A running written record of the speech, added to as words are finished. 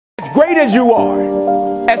great as you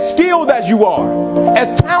are, as skilled as you are,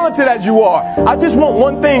 as talented as you are, I just want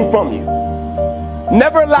one thing from you.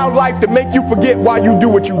 Never allow life to make you forget why you do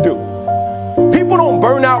what you do. People don't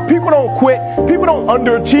burn out, people don't quit, people don't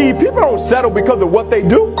underachieve, people don't settle because of what they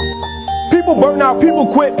do. People burn out,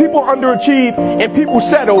 people quit, people underachieve, and people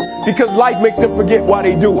settle because life makes them forget why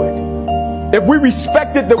they do it. If we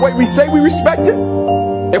respect it the way we say we respect it,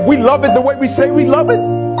 if we love it the way we say we love it,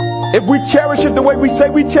 if we cherish it the way we say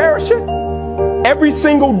we cherish it, every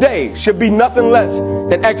single day should be nothing less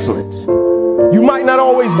than excellence. You might not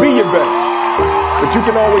always be your best, but you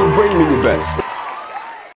can always bring me your best.